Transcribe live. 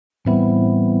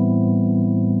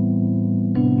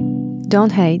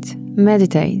Don't hate,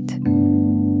 meditate.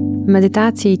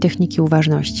 Medytacje i techniki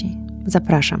uważności.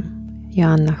 Zapraszam,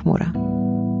 Joanna Chmura.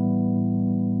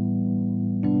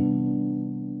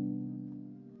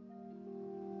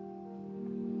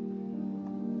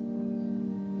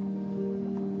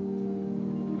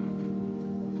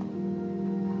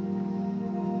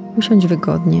 Usiądź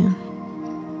wygodnie.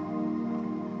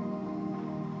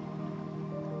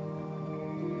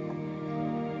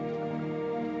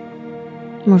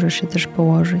 Możesz się też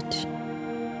położyć.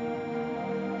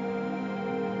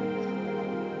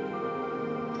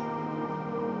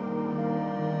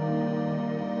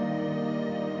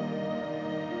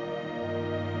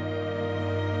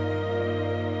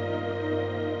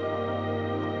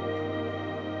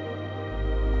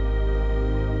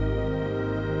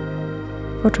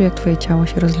 Poczuj, jak Twoje ciało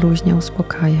się rozluźnia,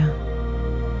 uspokaja.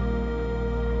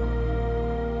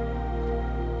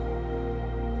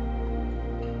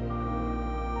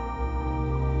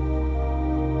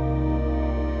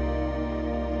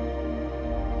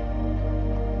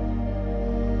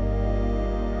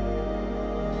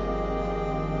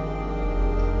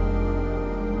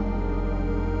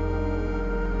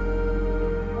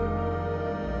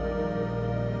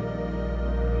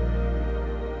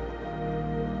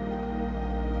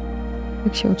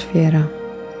 Jak się otwiera.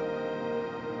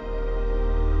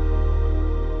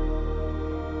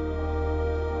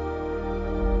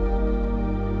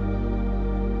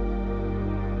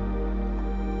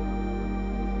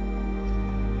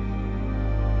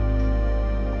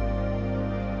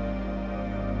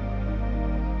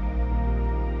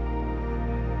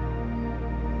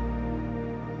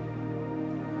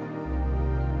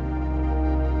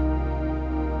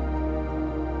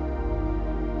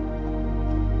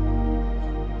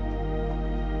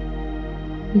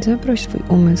 Zaproś swój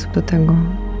umysł do tego,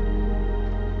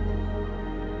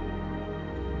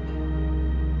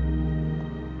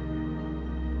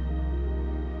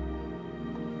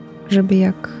 żeby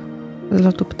jak z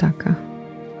lotu ptaka,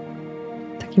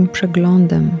 takim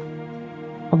przeglądem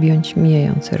objąć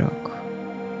mijający rok.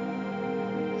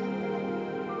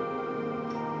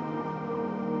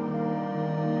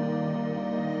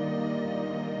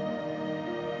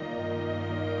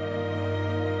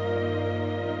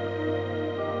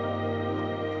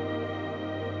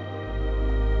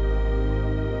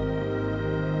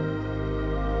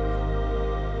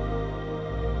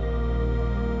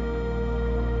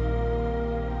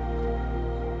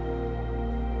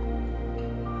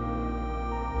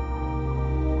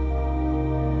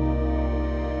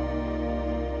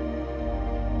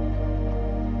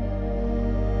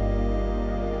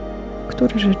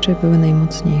 Które rzeczy były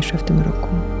najmocniejsze w tym roku?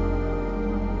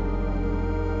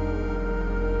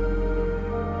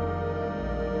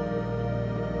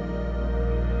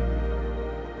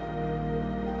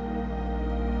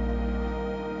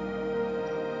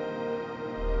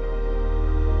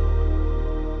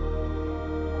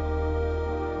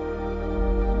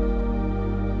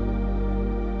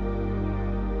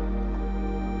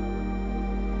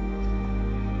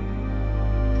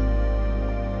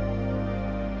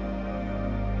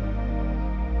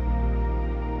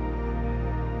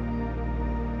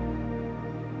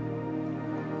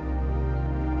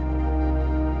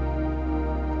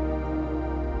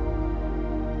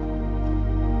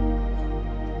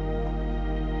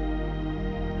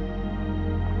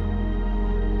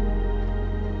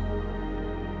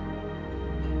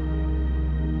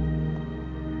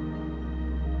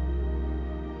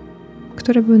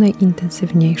 Które były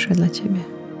najintensywniejsze dla Ciebie?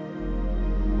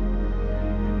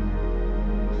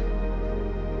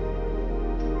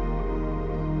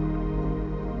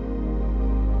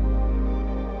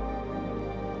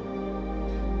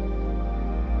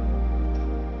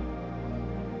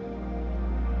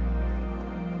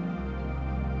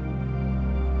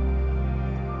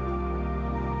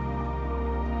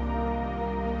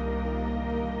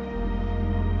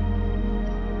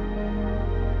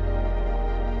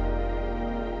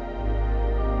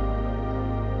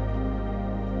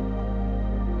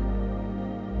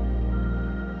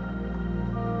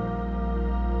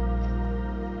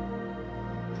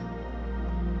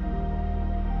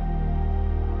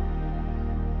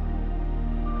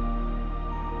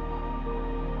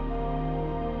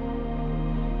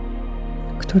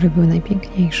 Które były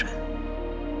najpiękniejsze?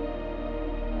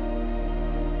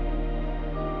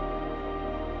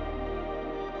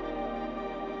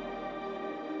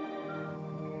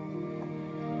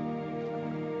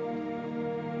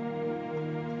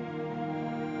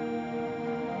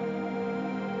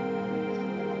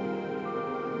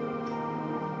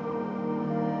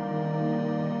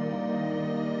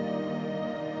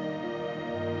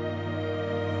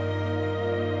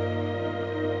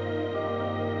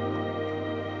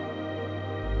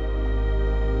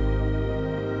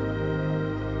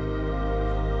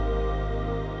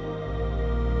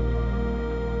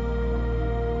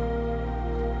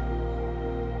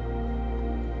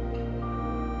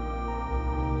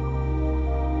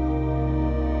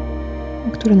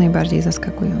 które najbardziej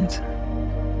zaskakujące?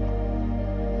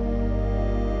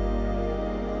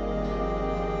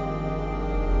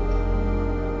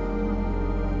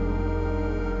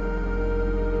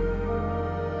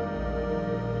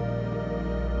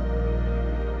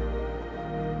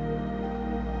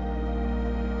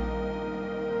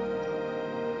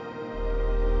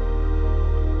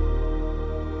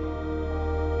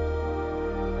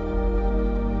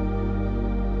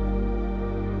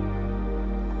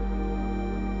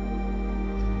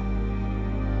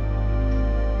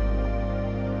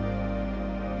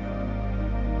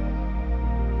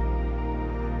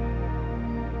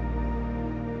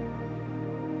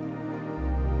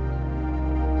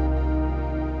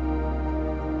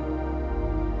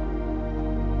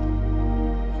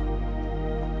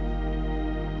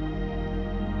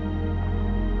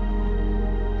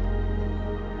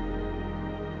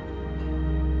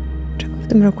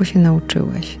 W tym roku się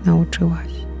nauczyłaś?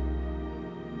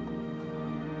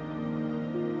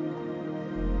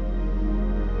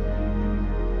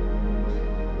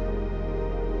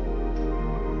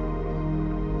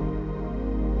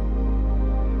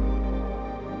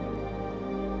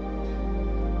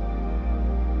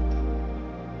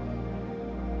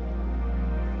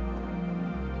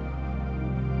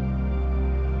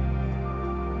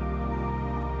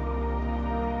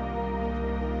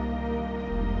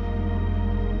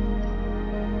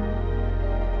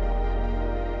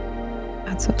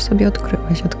 A co w sobie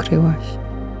odkryłaś?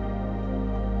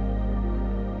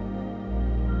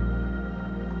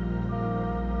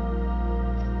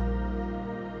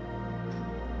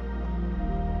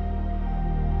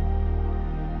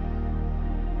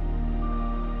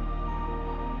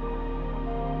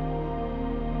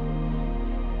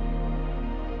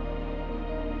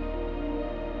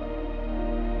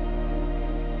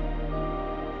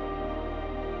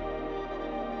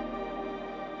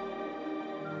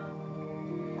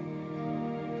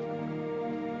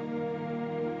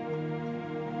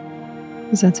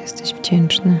 Za co jesteś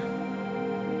wdzięczny?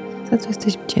 Za co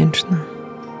jesteś wdzięczna?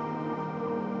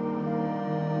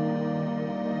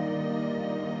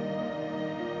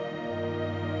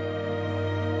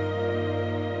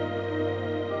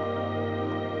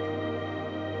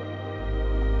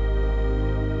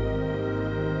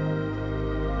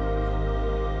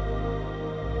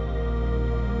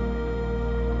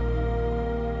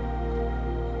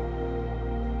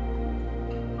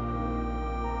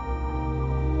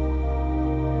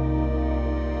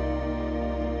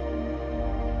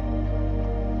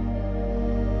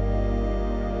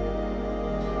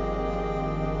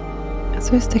 A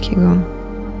co jest takiego,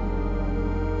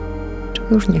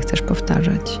 czego już nie chcesz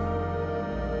powtarzać?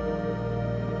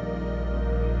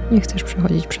 Nie chcesz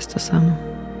przechodzić przez to samo.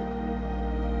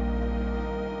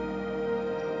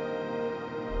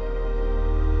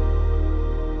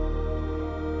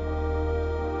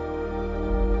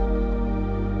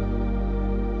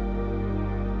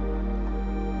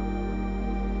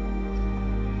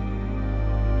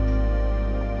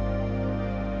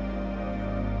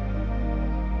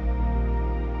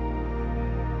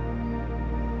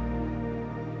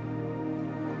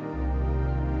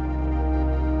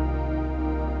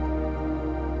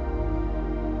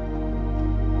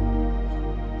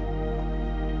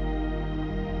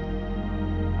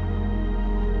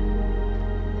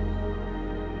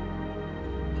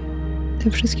 Te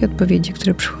wszystkie odpowiedzi,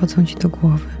 które przychodzą Ci do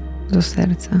głowy, do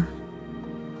serca,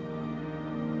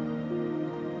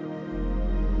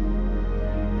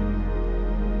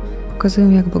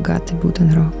 pokazują, jak bogaty był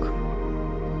ten rok.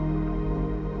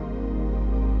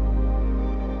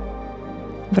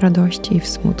 W radości i w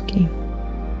smutki.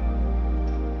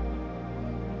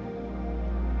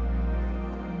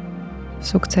 W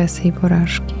sukcesy i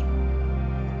porażki.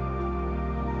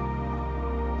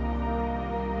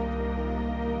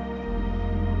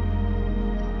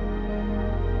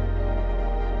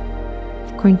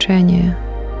 W kończenie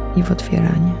i w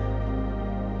otwieranie.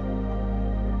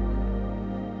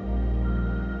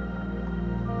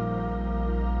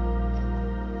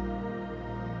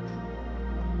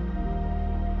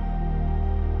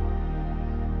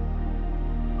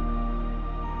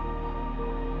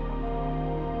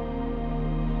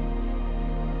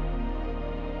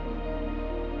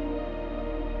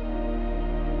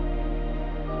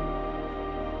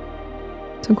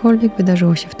 Cokolwiek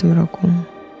wydarzyło się w tym roku,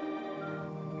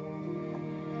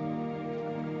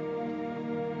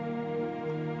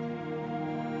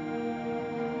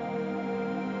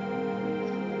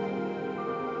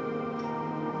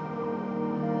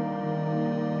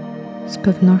 z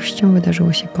pewnością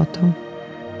wydarzyło się po to,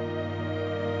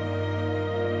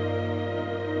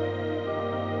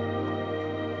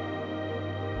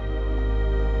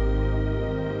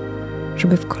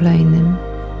 aby w kolejnym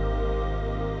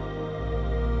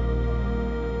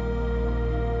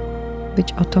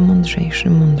być o to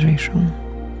mądrzejszym, mądrzejszą.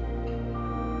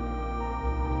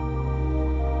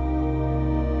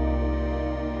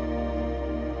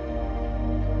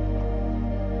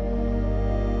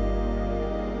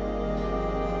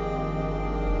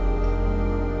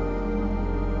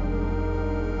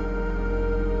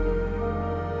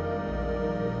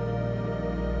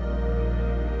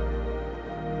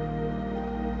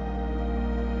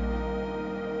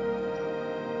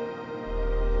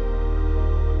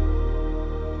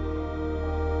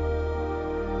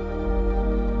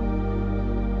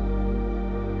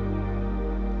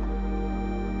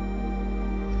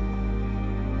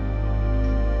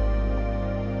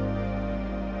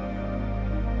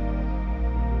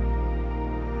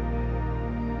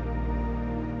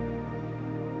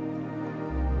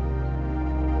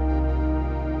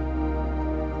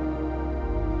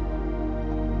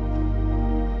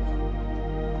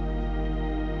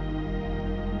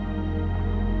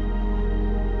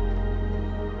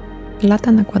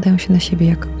 Lata nakładają się na siebie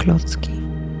jak klocki.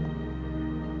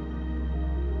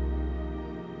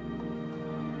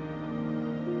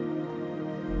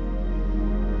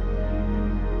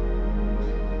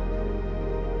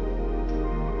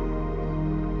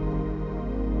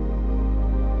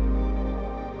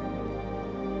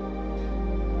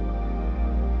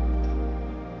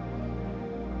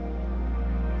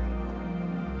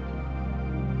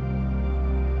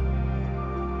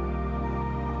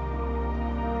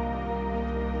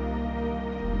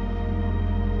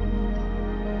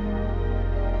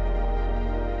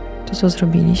 To, co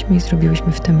zrobiliśmy i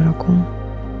zrobiłyśmy w tym roku,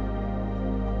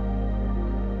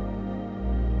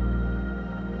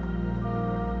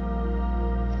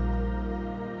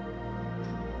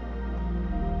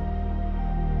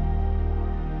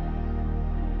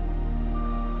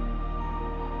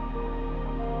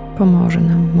 pomoże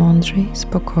nam mądrzej,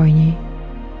 spokojniej,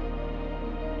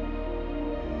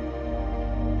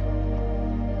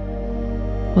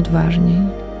 odważniej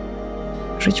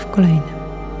żyć w kolejnym.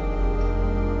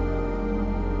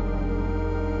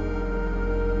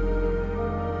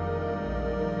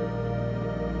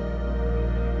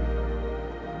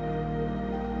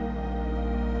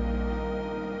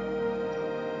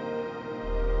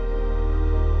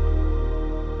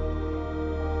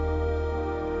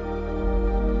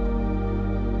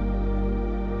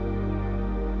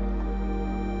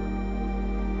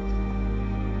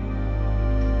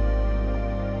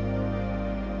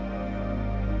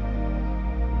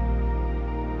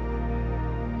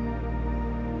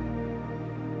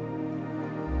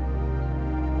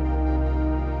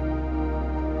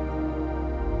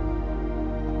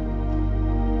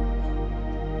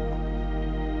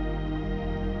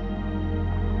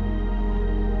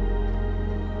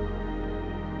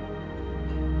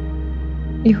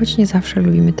 I choć nie zawsze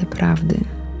lubimy te prawdy,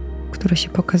 które się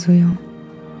pokazują,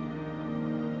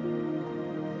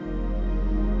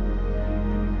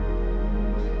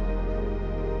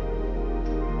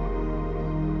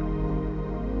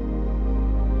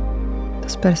 to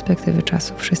z perspektywy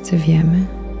czasu wszyscy wiemy,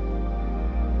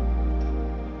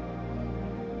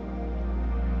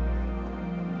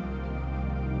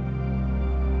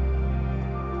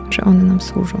 że one nam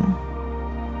służą.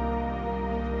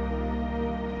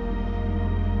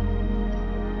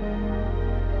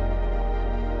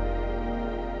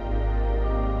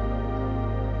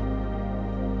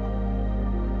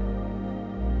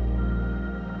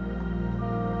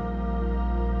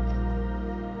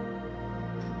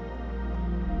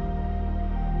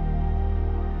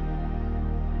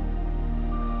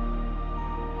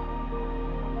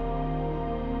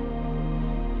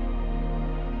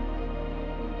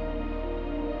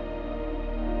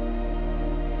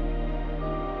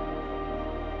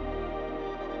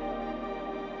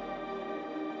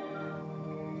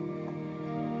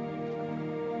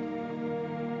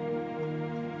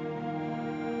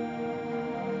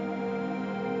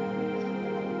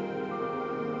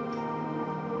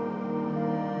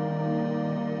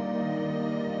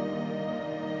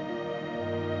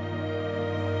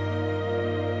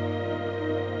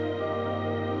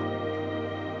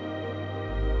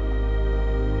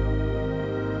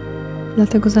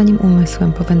 Dlatego zanim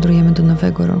umysłem powędrujemy do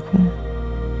nowego roku,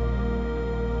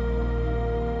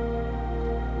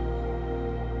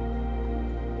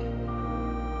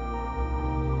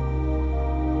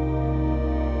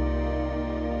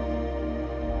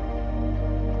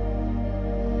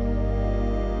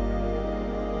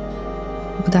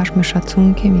 obdarzmy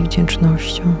szacunkiem i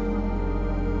wdzięcznością.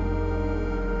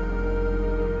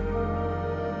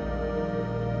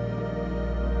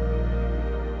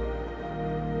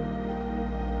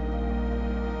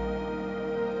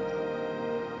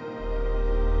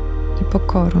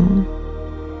 pokorą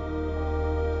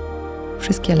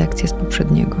wszystkie lekcje z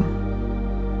poprzedniego.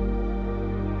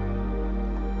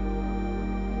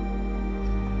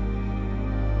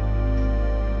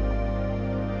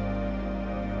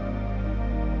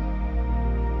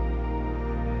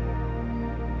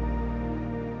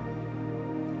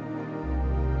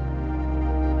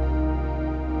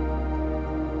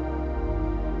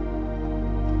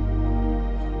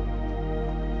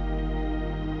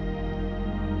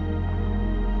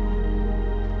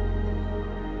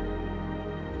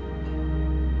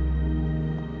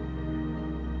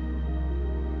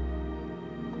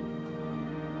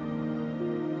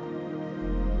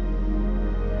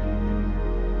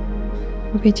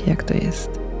 Bo wiecie, jak to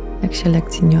jest. Jak się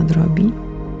lekcji nie odrobi,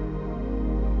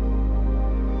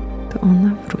 to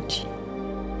ona wróci.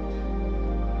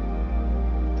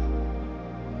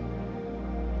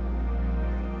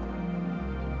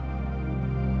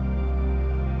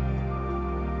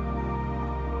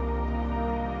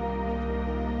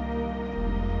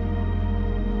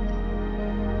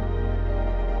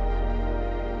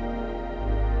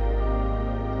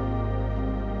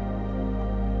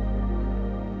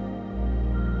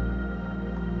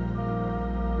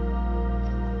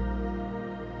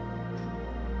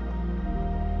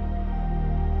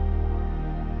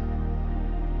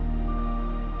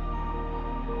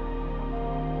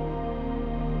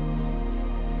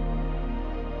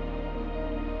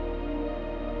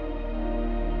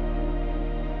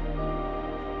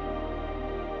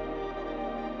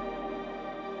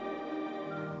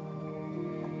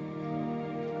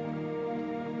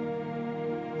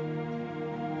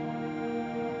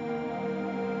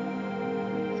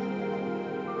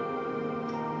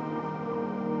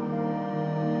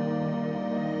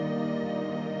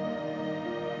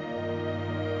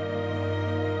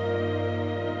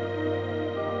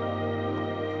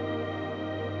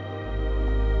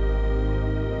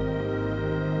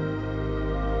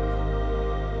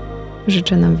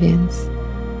 Życzę nam więc,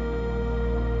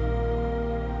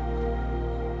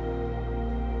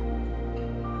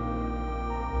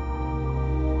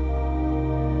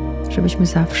 żebyśmy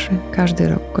zawsze, każdy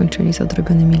rok kończyli z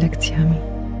odrobionymi lekcjami.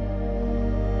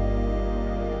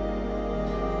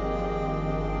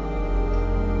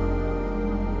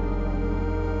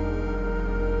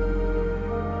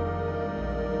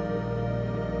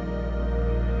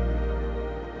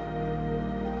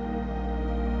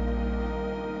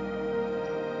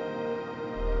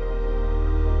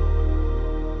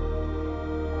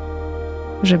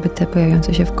 Żeby te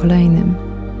pojawiające się w kolejnym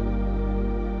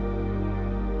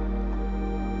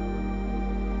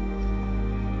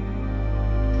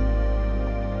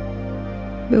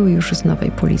były już z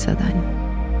nowej puli zadań.